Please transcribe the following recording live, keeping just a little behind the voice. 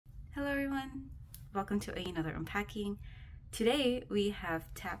Hello everyone, welcome to another unpacking. Today we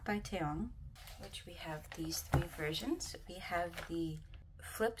have TAP by TAEYONG, which we have these three versions. We have the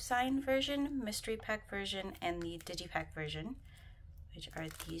flip Zine version, mystery pack version, and the Digipack version, which are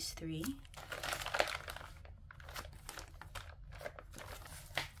these three.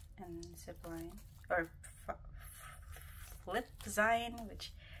 And zipline, or flip Zine,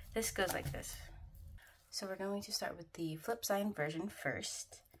 which this goes like this. So we're going to start with the flip Zine version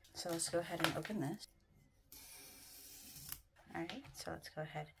first. So let's go ahead and open this. Alright, so let's go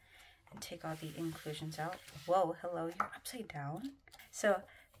ahead and take all the inclusions out. Whoa, hello, you're upside down. So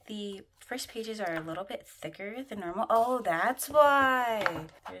the first pages are a little bit thicker than normal. Oh, that's why!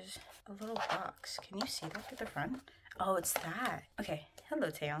 There's a little box. Can you see that at the front? Oh, it's that. Okay, hello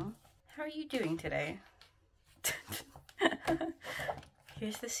TAEYONG. How are you doing today?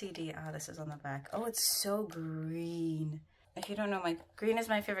 Here's the CD. Ah, this is on the back. Oh, it's so green. If you don't know, green is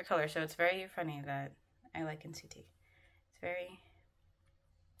my favorite color, so it's very funny that I like NCT. It's very...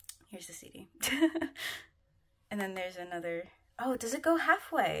 Here's the CD. And then there's another... Oh, does it go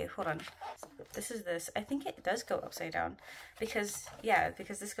halfway? Hold on. This is this. I think it does go upside down. Because, yeah,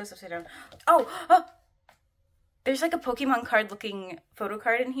 because this goes upside down. Oh! Oh! There's like a Pokemon card looking photo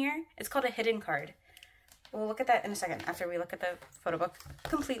card in here. It's called a hidden card. We'll look at that in a second after we look at the photo book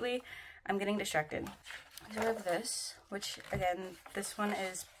completely. I'm getting distracted. So we have this, which again, this one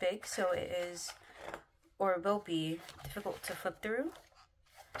is big, so it is, or will be, difficult to flip through.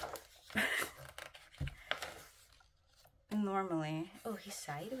 Normally. Oh, he's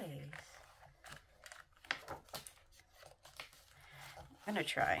sideways. I'm gonna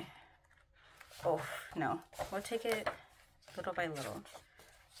try. Oh, no. We'll take it little by little.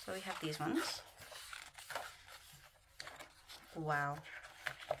 So we have these ones. Wow.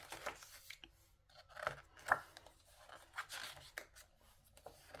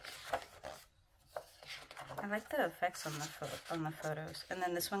 I like the effects on the photos. And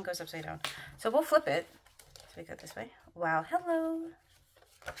then this one goes upside down. So we'll flip it. So we go this way. Wow, hello.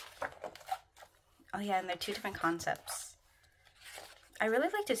 Oh yeah, and they're two different concepts. I really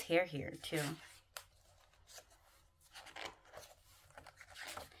liked his hair here too.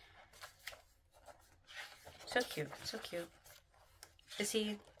 So cute, so cute. Is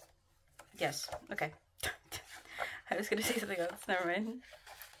he? Yes, okay. I was gonna say something else, never mind.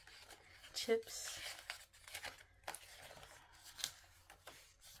 Chips.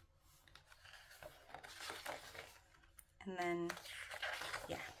 And then,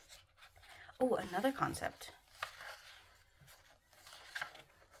 yeah. Oh, another concept.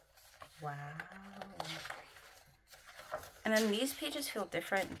 Wow. And then these pages feel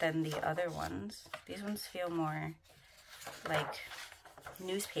different than the other ones. These ones feel more like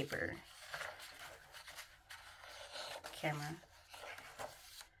newspaper camera.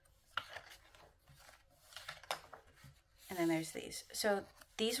 And then there's these. So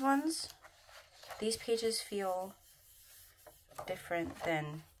these ones, these pages feel different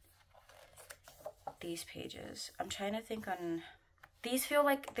than these pages. I'm trying to think on... These feel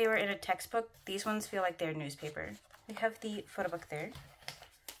like they were in a textbook. These ones feel like they're newspaper. We have the photo book there,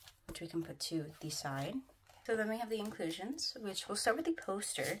 which we can put to the side. So then we have the inclusions, which we'll start with the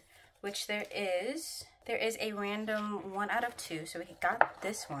poster, which there is a random 1 out of 2. So we got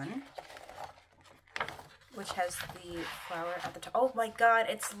this one, which has the flower at the top. Oh my god,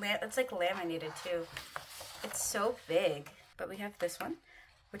 it's like laminated too. It's so big. But we have this one,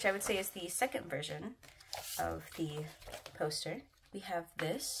 which I would say is the second version of the poster. We have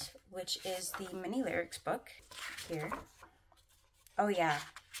this, which is the mini lyrics book here. Oh yeah.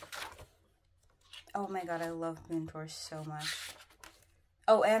 Oh my god, I love Moon Tour so much.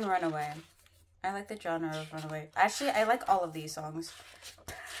 Oh, and Runaway. I like the genre of Runaway. Actually, I like all of these songs.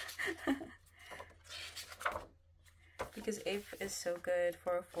 Because Ape is so good.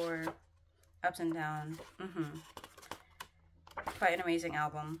 404, Ups and Down. Quite an amazing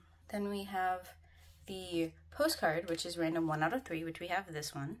album. Then we have the postcard, which is random 1 out of 3, which we have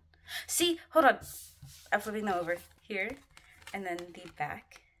this one. See, hold on. I'm flipping them over here. And then the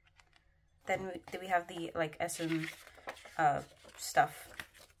back. Then we have the like SM stuff,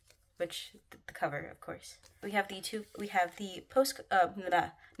 which the cover, of course. We have the we have the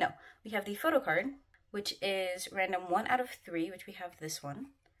photo card, which is random 1 out of 3, which we have this one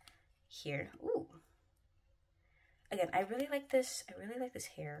here. Ooh. Again, I really like this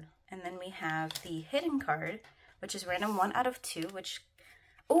hair. And then we have the hidden card, which is random 1 out of 2, which,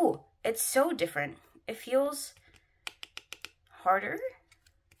 oh, it's so different. It feels harder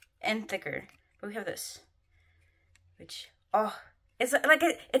and thicker. But we have this, which, oh, it's like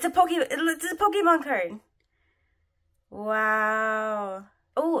it's a Pokemon card. Wow.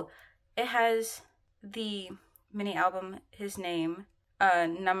 Oh, it has the mini album, his name,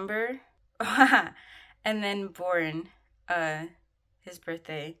 number, and then born, his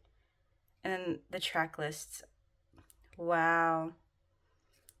birthday, and then the track lists. Wow.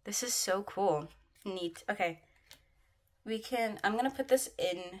 This is so cool. Neat. Okay. I'm gonna put this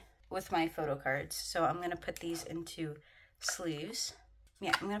in with my photo cards. So I'm gonna put these into sleeves.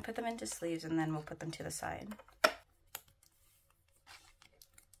 Yeah, I'm gonna put them into sleeves and then we'll put them to the side. All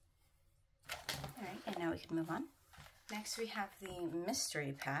right, and now we can move on. Next we have the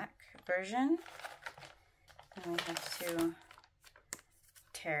mystery pack version. And we have to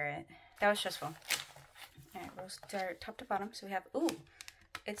tear it. That was stressful. All right, we'll start top to bottom. So we have, ooh,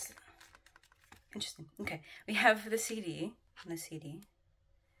 it's interesting. Okay, we have the CD, which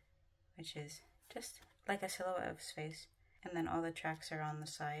is just like a silhouette of his face. And then all the tracks are on the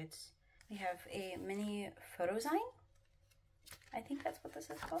sides. We have a mini photo zine. I think that's what this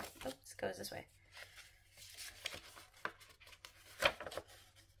is called. Oh, this goes this way.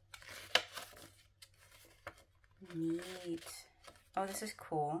 Neat. Oh, this is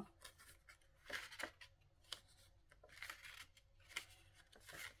cool.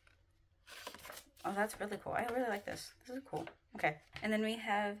 Oh, that's really cool. I really like this. This is cool. Okay. And then we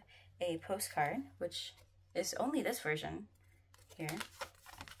have a postcard, which is only this version here.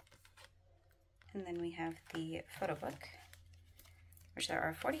 And then we have the photo book, which there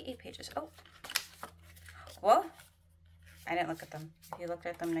are 48 pages. Oh, well, I didn't look at them. If you looked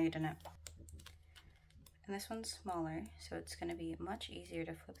at them, no, you didn't. And this one's smaller, so it's going to be much easier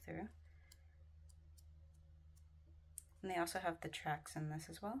to flip through. And they also have the tracks in this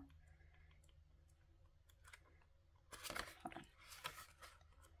as well. Hold on.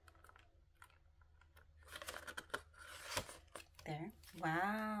 There.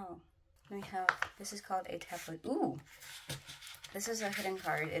 Wow. We have, this is called a tablet. Ooh, this is a hidden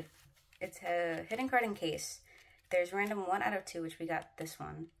card. It's a hidden card in case. There's random 1 out of 2, which we got this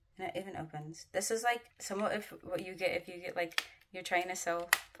one. And it even opens. This is like somewhat if what you get if you get like you're trying to sell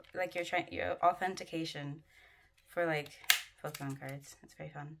like your authentication for like Pokemon cards. It's very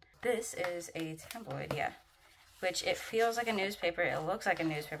fun. This is a tabloid, yeah. Which it feels like a newspaper. It looks like a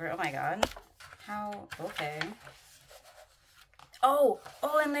newspaper. Oh my god. How okay. Oh,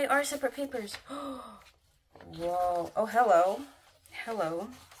 and they are separate papers. Whoa. Oh, hello. Hello.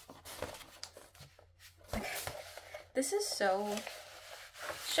 Okay. This is so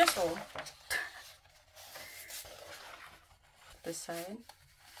stressful. This side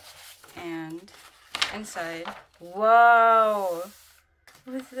and inside. Whoa.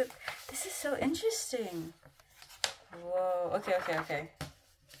 This is so interesting. Whoa. Okay.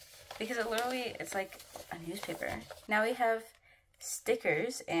 Because it's like a newspaper. Now we have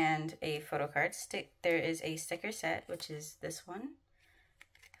stickers and a photo card. There is a sticker set, which is this one.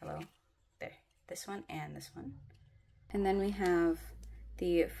 Hello. There. This one and this one. And then we have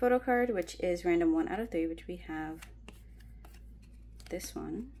the photo card, which is random 1 out of 3, which we have this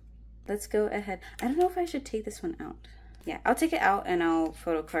one. Let's go ahead. I don't know if I should take this one out. Yeah, I'll take it out and I'll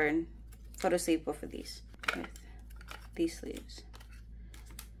photo sleeve both of these with these sleeves.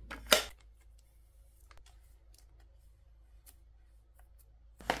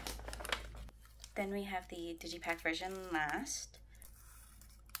 Then we have the Digipack version last.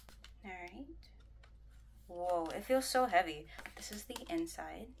 Alright. Whoa, it feels so heavy. This is the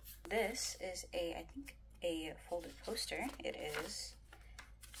inside. This is I think a folded poster. It is.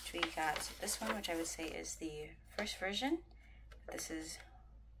 Which we got this one, which I would say is the first version. This is,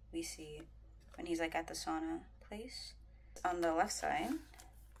 we see when he's like at the sauna place. On the left side,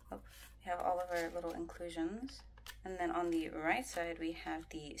 we have all of our little inclusions. And then on the right side, we have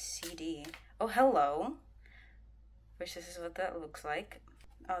the CD. Oh, hello. Which this is what that looks like.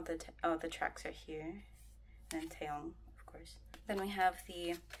 Oh, the tracks are here. And then TAEYONG, of course. Then we have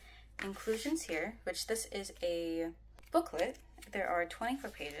the inclusions here, which this is a booklet. There are 24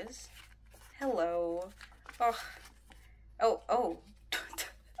 pages. Hello. Oh.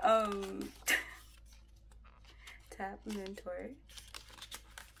 Tap mentor.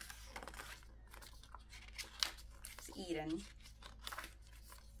 It's Eden.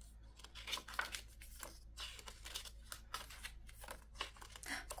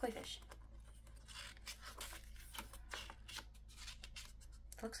 Koi fish.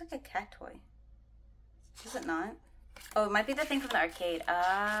 It looks like a cat toy. Is it not? Oh, it might be the thing from the arcade.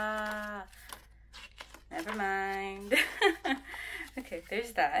 Ah, never mind. Okay,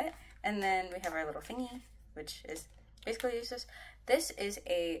 there's that. And then we have our little thingy, which is basically useless. This is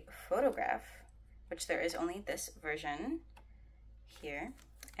a photograph, which there is only this version here.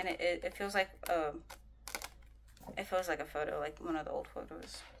 And it feels like a photo, like one of the old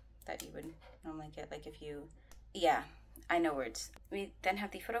photos that you would normally get, like if you, yeah, I know words. We then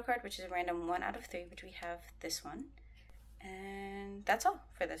have the photo card, which is a random 1 out of 3, which we have this one. And that's all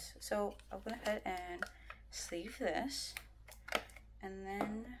for this. So I'll go ahead and sleeve this, and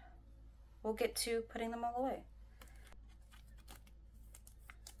then we'll get to putting them all away.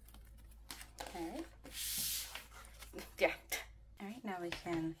 Alright. Yeah. Alright, now we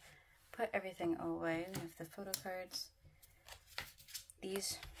can put everything away. We have the photo cards,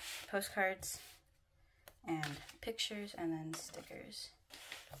 these postcards, and pictures, and then stickers.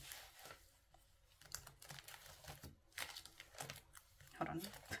 Hold on.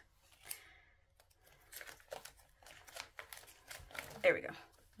 There we go.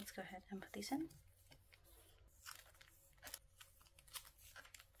 Let's go ahead and put these in.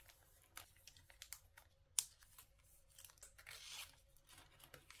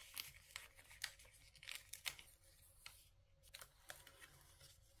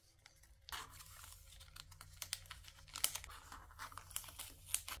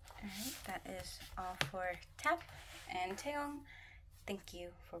 Alright, that is all for TAP and TAEYONG. Thank you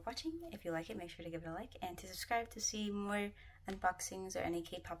for watching. If you like it, make sure to give it a like and to subscribe to see more unboxings or any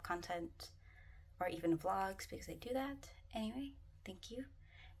K-pop content or even vlogs, because I do that. Anyway, thank you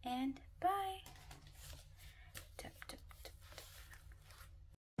and bye!